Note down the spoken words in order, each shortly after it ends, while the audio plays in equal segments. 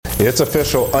It's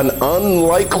official. An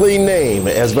unlikely name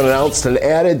has been announced and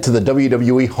added to the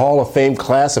WWE Hall of Fame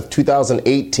class of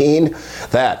 2018.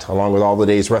 That, along with all the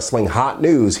day's wrestling hot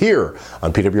news here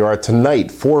on PWR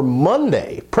Tonight for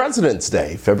Monday, President's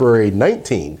Day, February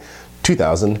 19,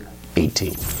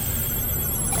 2018.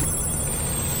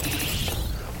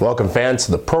 Welcome, fans,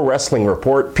 to the Pro Wrestling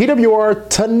Report, PWR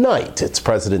Tonight. It's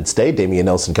President's Day. Damian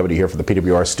Nelson coming to you here from the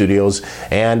PWR studios.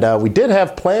 And we did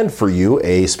have planned for you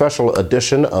a special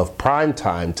edition of Prime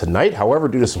Time tonight. However,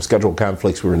 due to some schedule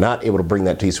conflicts, we were not able to bring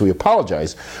that to you, so we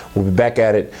apologize. We'll be back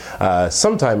at it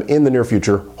sometime in the near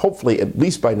future, hopefully at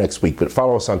least by next week. But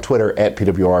follow us on Twitter at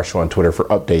PWR Show on Twitter for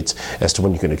updates as to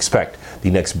when you can expect the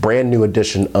next brand new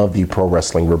edition of the Pro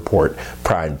Wrestling Report,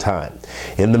 Prime Time.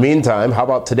 In the meantime, how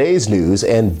about today's news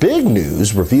and big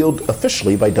news revealed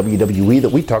officially by WWE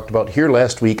that we talked about here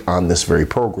last week on this very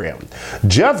program.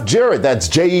 Jeff Jarrett, that's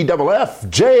Jeff,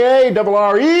 Jarre,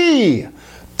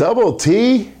 double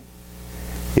T,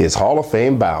 is Hall of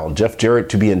Fame bound. Jeff Jarrett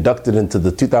to be inducted into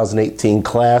the 2018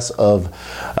 class of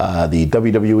the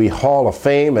WWE Hall of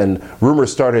Fame, and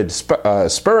rumors started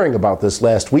spurring about this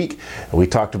last week, and we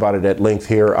talked about it at length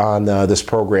here on this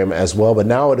program as well. But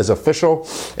now it is official,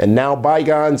 and now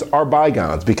bygones are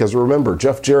bygones, because remember,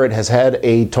 Jeff Jarrett has had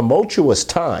a tumultuous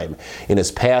time in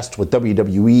his past with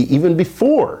WWE, even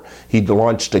before he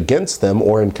launched against them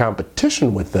or in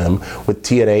competition with them with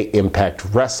TNA Impact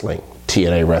Wrestling.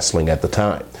 TNA Wrestling at the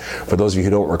time. For those of you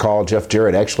who don't recall, Jeff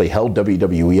Jarrett actually held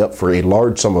WWE up for a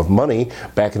large sum of money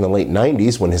back in the late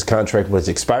 90s when his contract was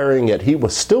expiring, yet he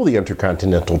was still the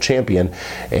Intercontinental Champion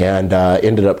and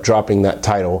ended up dropping that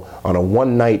title on a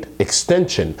one-night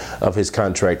extension of his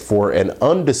contract for an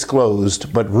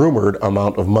undisclosed but rumored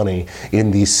amount of money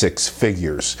in the six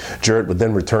figures. Jarrett would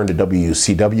then return to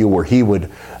WCW, where he would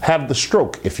have the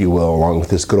stroke, if you will, along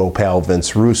with his good old pal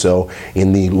Vince Russo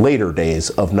in the later days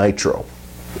of Nitro.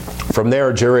 From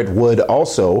there, Jarrett would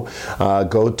also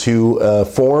go to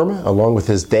form, along with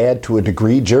his dad to a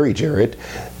degree, Jerry Jarrett,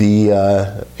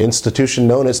 the institution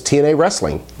known as TNA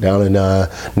Wrestling down in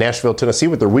Nashville, Tennessee,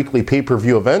 with their weekly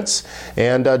pay-per-view events.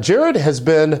 And Jarrett has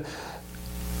been...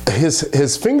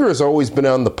 His finger has always been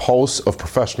on the pulse of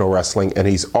professional wrestling, and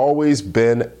he's always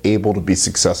been able to be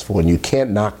successful, and you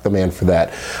can't knock the man for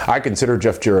that. I consider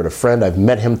Jeff Jarrett a friend. I've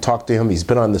met him, talked to him. He's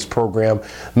been on this program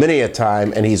many a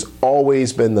time, and he's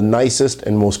always been the nicest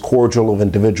and most cordial of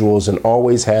individuals, and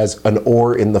always has an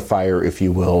oar in the fire, if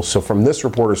you will. So from this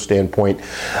reporter's standpoint,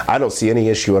 I don't see any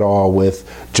issue at all with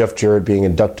Jeff Jarrett being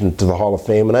inducted into the Hall of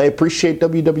Fame, and I appreciate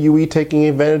WWE taking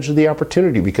advantage of the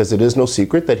opportunity, because it is no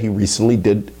secret that he recently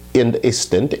did end a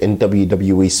stint in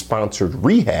WWE-sponsored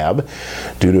rehab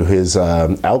due to his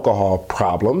alcohol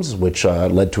problems, which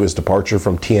led to his departure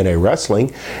from TNA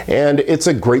Wrestling. And it's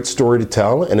a great story to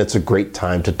tell, and it's a great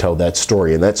time to tell that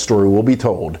story. And that story will be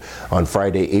told on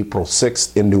Friday, April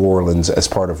 6th in New Orleans as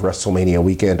part of WrestleMania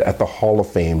weekend at the Hall of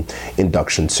Fame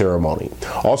induction ceremony.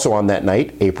 Also on that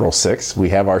night, April 6th, we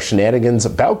have our Shenanigans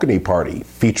balcony party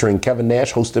featuring Kevin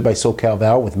Nash, hosted by SoCal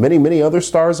Val, with many, many other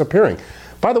stars appearing.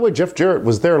 By the way, Jeff Jarrett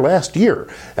was there last year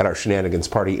at our Shenanigans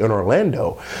party in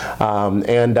Orlando.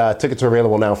 And tickets are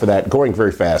available now for that, going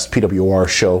very fast,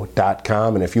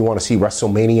 PWRshow.com. And if you want to see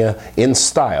WrestleMania in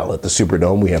style at the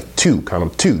Superdome, we have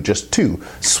just two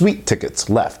sweet tickets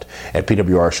left at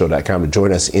PWRshow.com to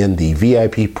join us in the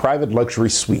VIP private luxury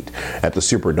suite at the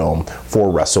Superdome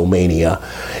for WrestleMania.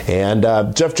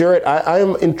 And Jeff Jarrett, I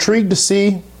am intrigued to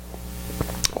see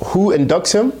who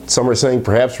inducts him. Some are saying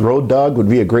perhaps Road Dogg would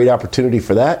be a great opportunity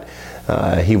for that.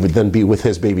 He would then be with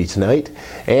his baby tonight.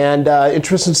 And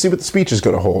interesting to see what the speech is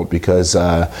going to hold, because,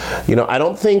 I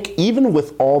don't think, even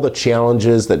with all the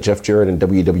challenges that Jeff Jarrett and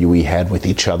WWE had with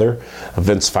each other,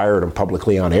 Vince fired him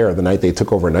publicly on air the night they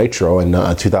took over Nitro in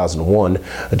 2001,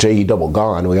 J.E. Double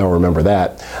Gone, we all remember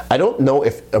that. I don't know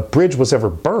if a bridge was ever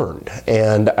burned.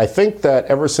 And I think that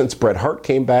ever since Bret Hart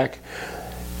came back,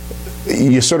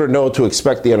 you sort of know to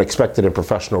expect the unexpected in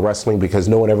professional wrestling, because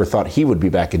no one ever thought he would be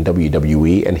back in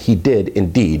WWE, and he did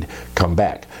indeed come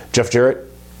back. Jeff Jarrett,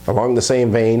 along the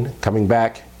same vein, coming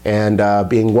back and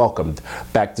being welcomed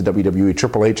back to WWE.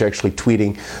 Triple H actually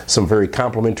tweeting some very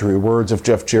complimentary words of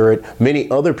Jeff Jarrett. Many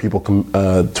other people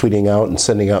tweeting out and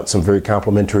sending out some very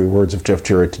complimentary words of Jeff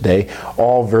Jarrett today,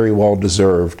 all very well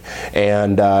deserved.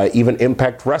 And even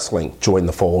Impact Wrestling joined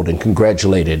the fold and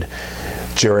congratulated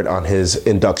Jarrett on his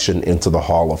induction into the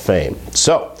Hall of Fame.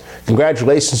 So,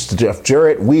 congratulations to Jeff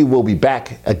Jarrett. We will be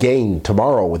back again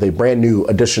tomorrow with a brand new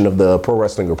edition of the Pro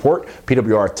Wrestling Report,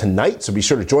 PWR Tonight. So be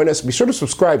sure to join us. Be sure to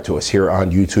subscribe to us here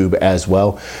on YouTube as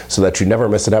well so that you never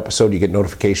miss an episode. You get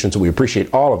notifications. And we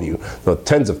appreciate all of you, the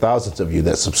tens of thousands of you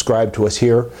that subscribe to us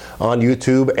here on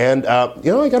YouTube. And,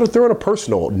 I got to throw in a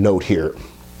personal note here.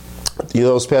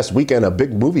 This past weekend, a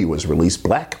big movie was released,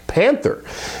 Black Panther.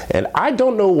 And I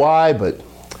don't know why, but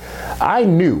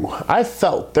I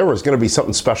felt there was going to be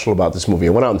something special about this movie. I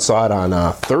went out and saw it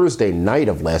on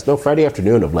Friday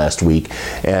afternoon of last week,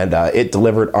 and it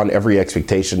delivered on every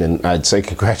expectation. And I'd say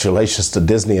congratulations to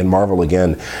Disney and Marvel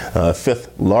again,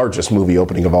 fifth largest movie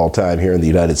opening of all time here in the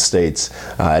United States.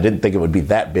 I didn't think it would be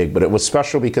that big, but it was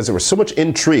special because there was so much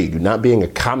intrigue. Not being a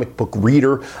comic book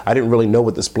reader, I didn't really know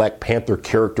what this Black Panther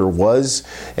character was,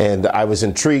 and I was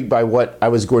intrigued by what I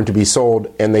was going to be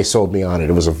sold, and they sold me on it.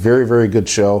 It was a very, very good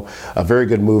show. A very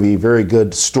good movie, very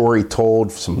good story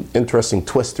told, some interesting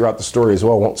twists throughout the story as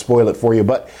well. Won't spoil it for you,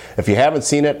 but if you haven't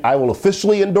seen it, I will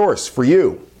officially endorse for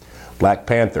you Black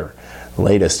Panther,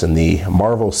 latest in the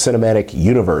Marvel Cinematic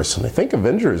Universe. And I think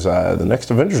Avengers, the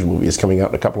next Avengers movie is coming out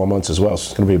in a couple of months as well, so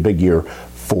it's going to be a big year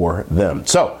for them.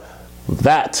 So,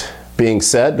 that being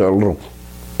said, a little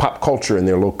pop culture and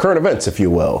their little current events, if you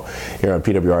will, here on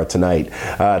PWR Tonight.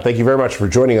 Thank you very much for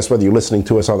joining us, whether you're listening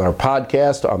to us on our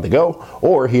podcast, on the go,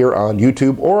 or here on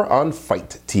YouTube, or on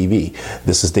Fight TV.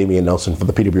 This is Damian Nelson from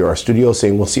the PWR studio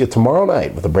saying we'll see you tomorrow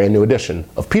night with a brand new edition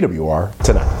of PWR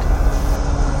Tonight.